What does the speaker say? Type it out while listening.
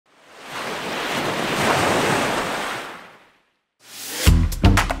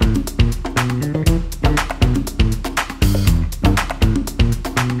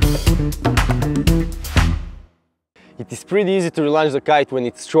pretty easy to relaunch the kite when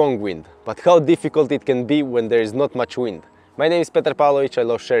it's strong wind, but how difficult it can be when there is not much wind. My name is Petar Pavlovic, I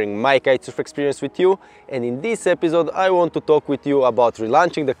love sharing my kitesurf experience with you, and in this episode I want to talk with you about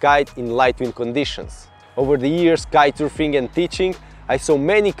relaunching the kite in light wind conditions. Over the years kitesurfing and teaching, I saw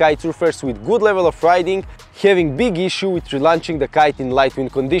many kitesurfers with good level of riding having big issue with relaunching the kite in light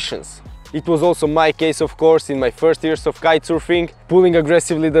wind conditions. It was also my case, of course, in my first years of kitesurfing. Pulling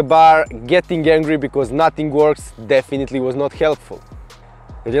aggressively the bar, getting angry because nothing works, definitely was not helpful.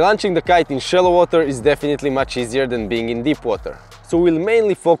 Relaunching the kite in shallow water is definitely much easier than being in deep water. So we'll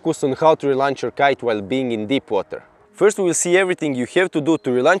mainly focus on how to relaunch your kite while being in deep water. First we will see everything you have to do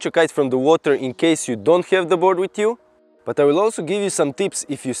to relaunch your kite from the water in case you don't have the board with you. But I will also give you some tips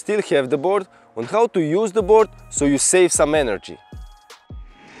if you still have the board on how to use the board so you save some energy.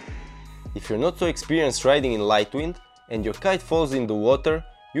 If you're not so experienced riding in light wind and your kite falls in the water,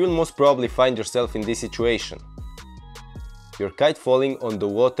 you will most probably find yourself in this situation. Your kite falling on the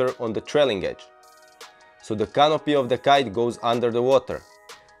water on the trailing edge. So the canopy of the kite goes under the water.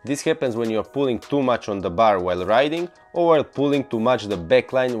 This happens when you are pulling too much on the bar while riding or while pulling too much the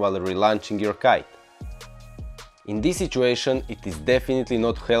backline while relaunching your kite. In this situation, it is definitely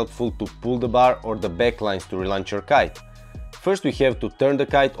not helpful to pull the bar or the backlines to relaunch your kite. First we have to turn the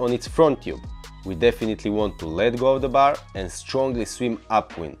kite on its front tube. We definitely want to let go of the bar and strongly swim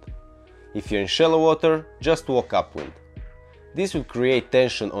upwind. If you're in shallow water, just walk upwind. This will create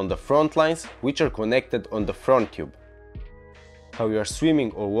tension on the front lines, which are connected on the front tube. How you are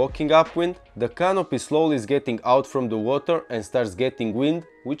swimming or walking upwind, the canopy slowly is getting out from the water and starts getting wind,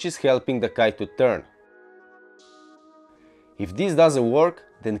 which is helping the kite to turn. If this doesn't work,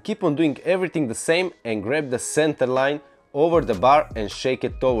 then keep on doing everything the same and grab the center line over the bar and shake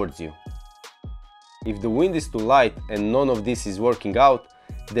it towards you. If the wind is too light and none of this is working out,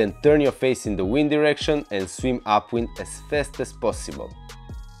 then turn your face in the wind direction and swim upwind as fast as possible.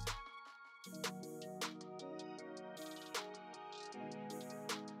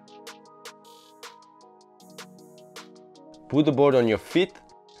 Put the board on your feet,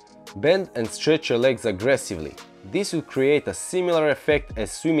 bend and stretch your legs aggressively. This will create a similar effect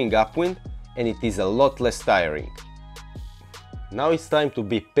as swimming upwind and it is a lot less tiring. Now it's time to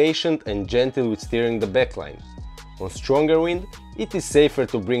be patient and gentle with steering the backline. On stronger wind, it is safer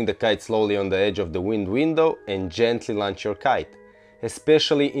to bring the kite slowly on the edge of the wind window and gently launch your kite,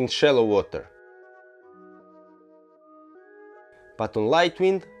 especially in shallow water. But on light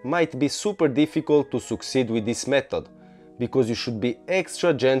wind, might be super difficult to succeed with this method, because you should be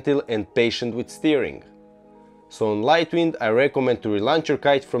extra gentle and patient with steering. So on light wind, I recommend to relaunch your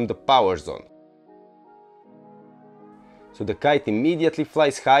kite from the power zone. So the kite immediately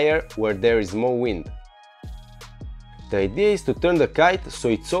flies higher where there is more wind. The idea is to turn the kite so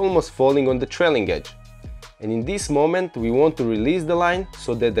it's almost falling on the trailing edge. And in this moment we want to release the line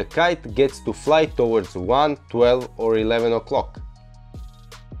so that the kite gets to fly towards 1, 12 or 11 o'clock.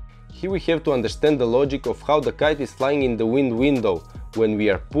 Here we have to understand the logic of how the kite is flying in the wind window when we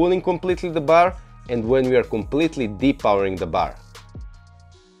are pulling completely the bar and when we are completely depowering the bar.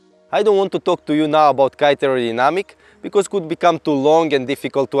 I don't want to talk to you now about kite aerodynamic because it could become too long and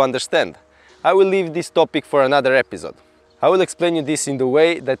difficult to understand. I will leave this topic for another episode. I will explain you this in the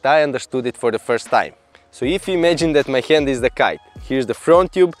way that I understood it for the first time. So if you imagine that my hand is the kite, here's the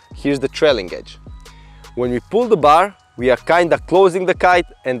front tube, here's the trailing edge. When we pull the bar, we are kinda closing the kite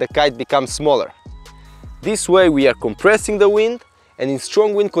and the kite becomes smaller. This way we are compressing the wind and in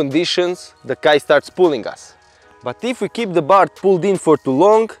strong wind conditions the kite starts pulling us. But if we keep the bar pulled in for too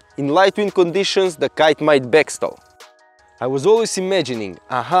long, in light wind conditions the kite might backstall. I was always imagining,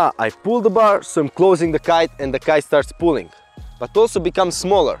 I pull the bar so I'm closing the kite and the kite starts pulling, but also becomes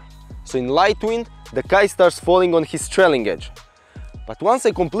smaller. So in light wind the kite starts falling on his trailing edge. But once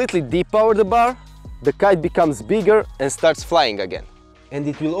I completely depower the bar, the kite becomes bigger and starts flying again. And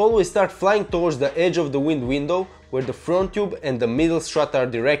it will always start flying towards the edge of the wind window where the front tube and the middle strut are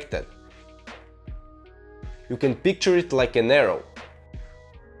directed. You can picture it like an arrow.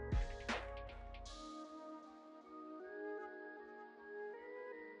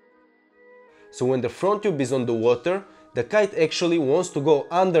 So when the front tube is on the water, the kite actually wants to go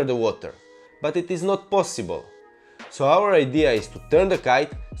under the water, but it is not possible. So our idea is to turn the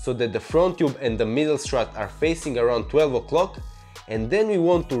kite so that the front tube and the middle strut are facing around 12 o'clock, and then we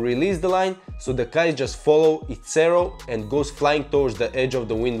want to release the line so the kite just follows its arrow and goes flying towards the edge of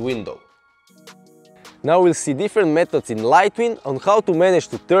the wind window. Now we'll see different methods in light wind on how to manage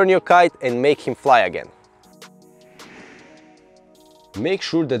to turn your kite and make him fly again. Make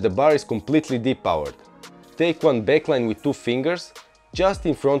sure that the bar is completely depowered. Take one backline with 2 fingers just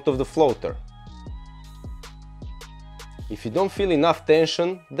in front of the floater. If you don't feel enough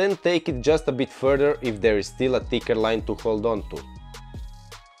tension, then take it just a bit further if there is still a thicker line to hold on to.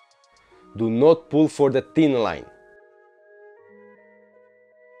 Do not pull for the thin line.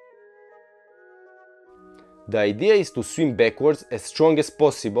 The idea is to swim backwards as strong as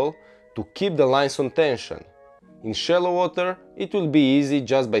possible to keep the lines on tension. In shallow water, it will be easy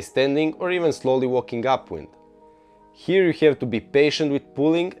just by standing or even slowly walking upwind. Here you have to be patient with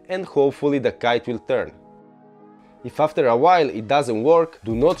pulling and hopefully the kite will turn. If after a while it doesn't work,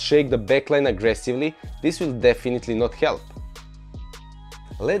 do not shake the backline aggressively, this will definitely not help.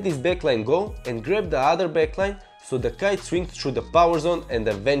 Let this backline go and grab the other backline so the kite swings through the power zone and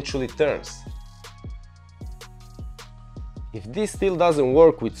eventually turns. If this still doesn't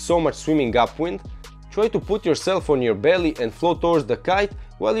work with so much swimming upwind, try to put yourself on your belly and float towards the kite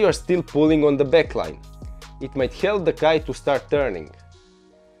while you are still pulling on the backline. It might help the kite to start turning.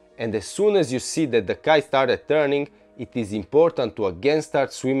 And as soon as you see that the kite started turning, it is important to again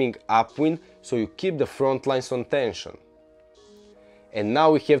start swimming upwind so you keep the front lines on tension. And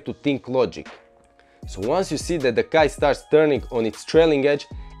now we have to think logic. So once you see that the kite starts turning on its trailing edge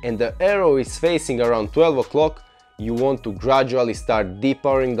and the arrow is facing around 12 o'clock, you want to gradually start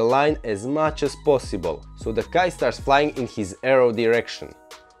depowering the line as much as possible, so the kite starts flying in his arrow direction.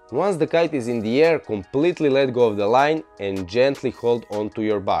 Once the kite is in the air, completely let go of the line and gently hold onto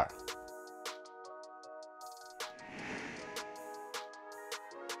your bar.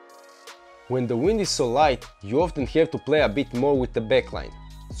 When the wind is so light, you often have to play a bit more with the backline.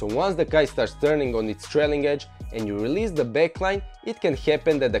 So once the kite starts turning on its trailing edge and you release the backline, it can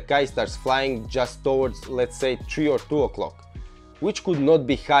happen that the kite starts flying just towards, let's say, 3 or 2 o'clock, which could not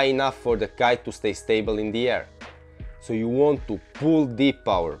be high enough for the kite to stay stable in the air. So you want to pull deep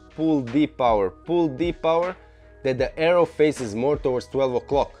power, pull deep power, pull deep power, that the arrow faces more towards 12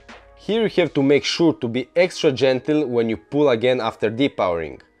 o'clock. Here you have to make sure to be extra gentle when you pull again after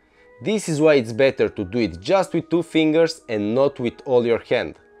depowering. This is why it's better to do it just with 2 fingers and not with all your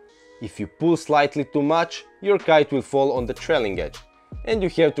hand. If you pull slightly too much, your kite will fall on the trailing edge, and you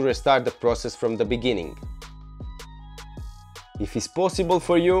have to restart the process from the beginning. If it's possible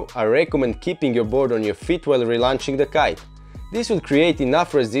for you, I recommend keeping your board on your feet while relaunching the kite. This will create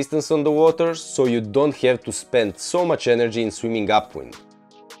enough resistance on the water so you don't have to spend so much energy in swimming upwind.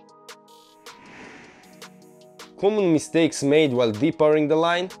 Common mistakes made while depowering the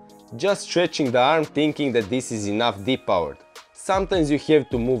line: just stretching the arm thinking that this is enough depowered. Sometimes you have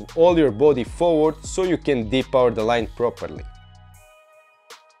to move all your body forward so you can depower the line properly.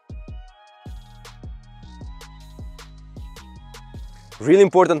 Really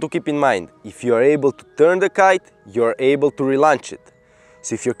important to keep in mind, if you are able to turn the kite, you are able to relaunch it.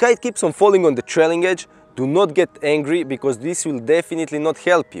 So if your kite keeps on falling on the trailing edge, do not get angry because this will definitely not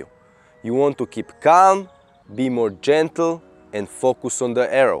help you. You want to keep calm, be more gentle and focus on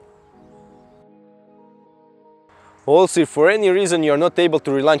the arrow. Also, if for any reason you are not able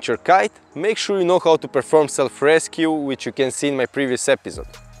to relaunch your kite, make sure you know how to perform self-rescue, which you can see in my previous episode.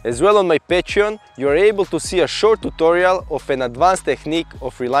 As well, on my Patreon, you are able to see a short tutorial of an advanced technique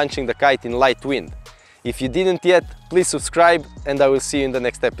of relaunching the kite in light wind. If you didn't yet, please subscribe and I will see you in the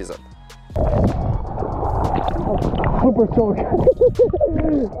next episode. Super choke.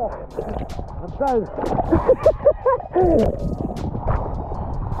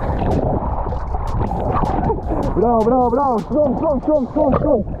 Bravo, bravo, bravo. Strong, strong, strong, strong,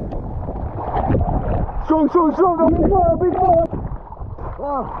 strong. Strong, strong, strong. Big boy, big boy.